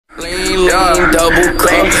yeah, double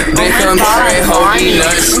cup, big Campari, holy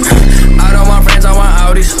nuts. I don't want friends, I want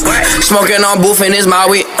Audis. Smoking on booth in his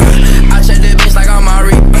Maui. I check the bitch like I'm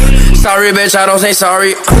Mari. Sorry, bitch, I don't say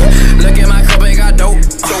sorry. Look at my cup, it got dope.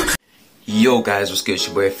 Yo guys, what's good? It's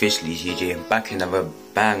your boy OfficiqlyTJ. I'm back in another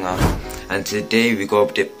banger, and today we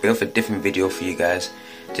got a bit of a different video for you guys.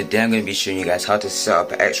 Today I'm going to be showing you guys how to set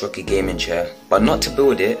up an xrocker gaming chair, but not to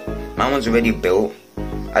build it. Mine was already built.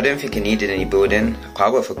 I don't think it needed any building. I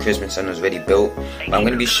got it for Christmas and it was already built. But I'm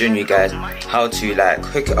going to be showing you guys how to like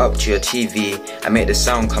hook it up to your TV and make the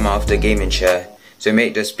sound come out of the gaming chair. So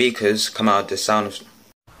make the speakers come out of the sound of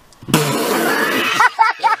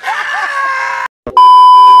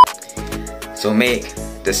So make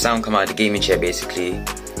the sound come out of the gaming chair basically.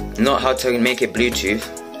 Not how to make it Bluetooth,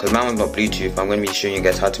 because mine was not Bluetooth. I'm going to be showing you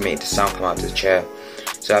guys how to make the sound come out of the chair.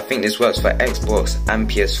 So I think this works for Xbox and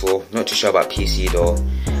PS4. Not too sure about PC though.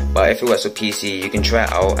 But if it works for PC, you can try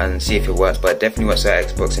it out and see if it works. But it definitely works for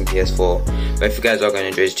Xbox and PS4. But if you guys are going to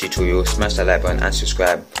enjoy this tutorial, smash that like button and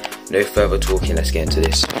subscribe. No further talking, let's get into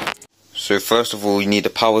this. So first of all, you need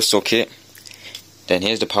the power socket. Then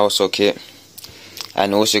here's the power socket.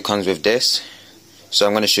 And it also comes with this. So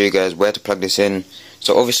I'm going to show you guys where to plug this in.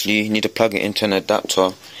 So obviously you need to plug it into an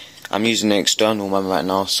adapter. I'm using an external one right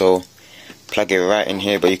now, so plug it right in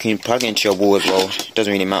here, but you can plug it into your wall as well. It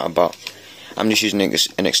doesn't really matter, but I'm just using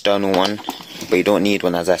an external one, but you don't need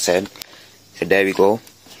one, as I said. So there we go,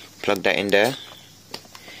 plug that in there.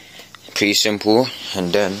 Pretty simple.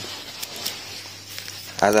 And then,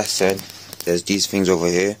 as I said, there's these things over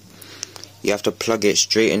here. You have to plug it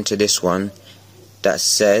straight into this one that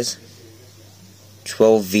says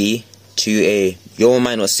 12V2A. Your one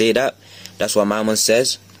might not say that. That's what my one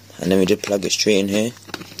says. And then we just plug it straight in here.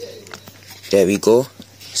 There we go.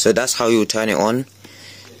 So that's how you turn it on.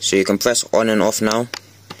 So you can press on and off now,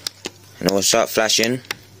 and it will start flashing.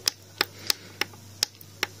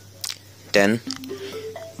 Then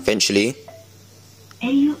eventually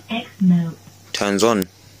AUX mode turns on.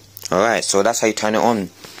 Alright, so that's how you turn it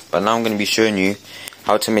on. But now I'm going to be showing you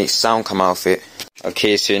how to make sound come out of it.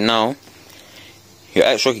 Okay, so now your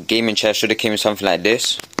xrocker gaming chair should have came with something like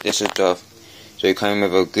this. This is the, so you come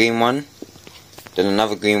with a green one, then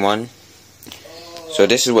another green one. So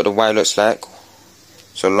this is what the wire looks like.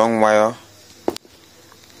 So long wire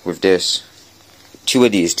with this. Two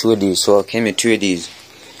of these. So I came with two of these.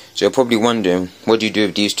 So you're probably wondering, what do you do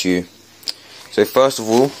with these two? So first of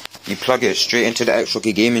all, you plug it straight into the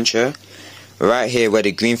xrocker gaming chair. Right here where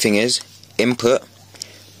the green thing is, input.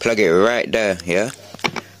 Plug it right there, yeah?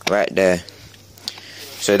 Right there.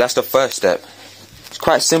 So that's the first step. It's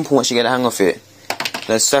quite simple once you get the hang of it.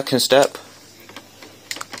 The second step,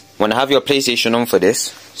 when I have your PlayStation on for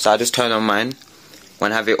this, so I just turn on mine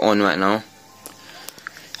when I have it on right now,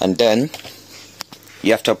 and then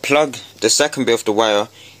you have to plug the second bit of the wire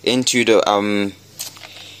into the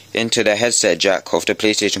headset jack of the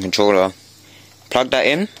PlayStation controller. Plug that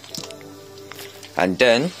in, and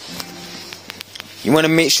then you want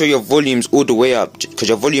to make sure your volume's all the way up, because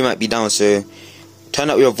your volume might be down. So turn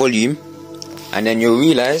up your volume, and then you'll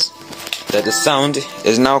realize that the sound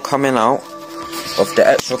is now coming out of the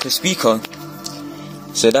xrocker speaker.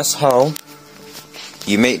 So that's how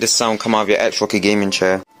you make the sound come out of your xrocker gaming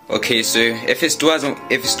chair. Okay, so if it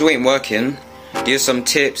still ain't working, here's some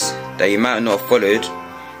tips that you might not have followed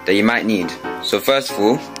that you might need. So first of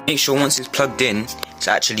all, make sure once it's plugged in, it's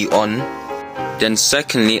actually on. Then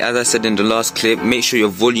secondly, as I said in the last clip, make sure your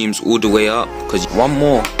volume's all the way up. Because one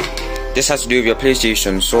more, this has to do with your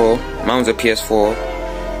PlayStation. So mine's a PS4.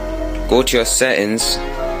 Go to your settings,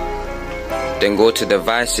 then go to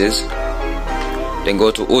devices, then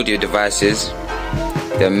go to audio devices,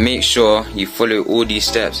 then make sure you follow all these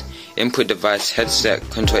steps. Input device, headset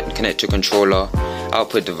connect to controller,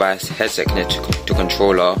 output device, headset connect to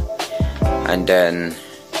controller, and then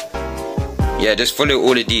yeah, just follow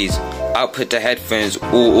all of these. Output the headphones,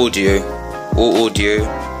 all audio,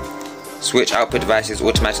 switch output devices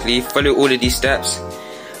automatically. Follow all of these steps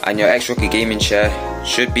and your xrocker gaming chair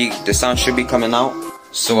the sound should be coming out.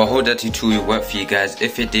 So I hope that tutorial worked for you guys.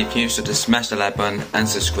 If it did, please sure to smash the like button and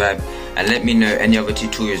subscribe, and let me know any other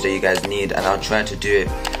tutorials that you guys need, and I'll try to do it.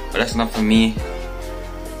 But that's enough for me.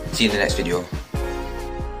 See you in the next video.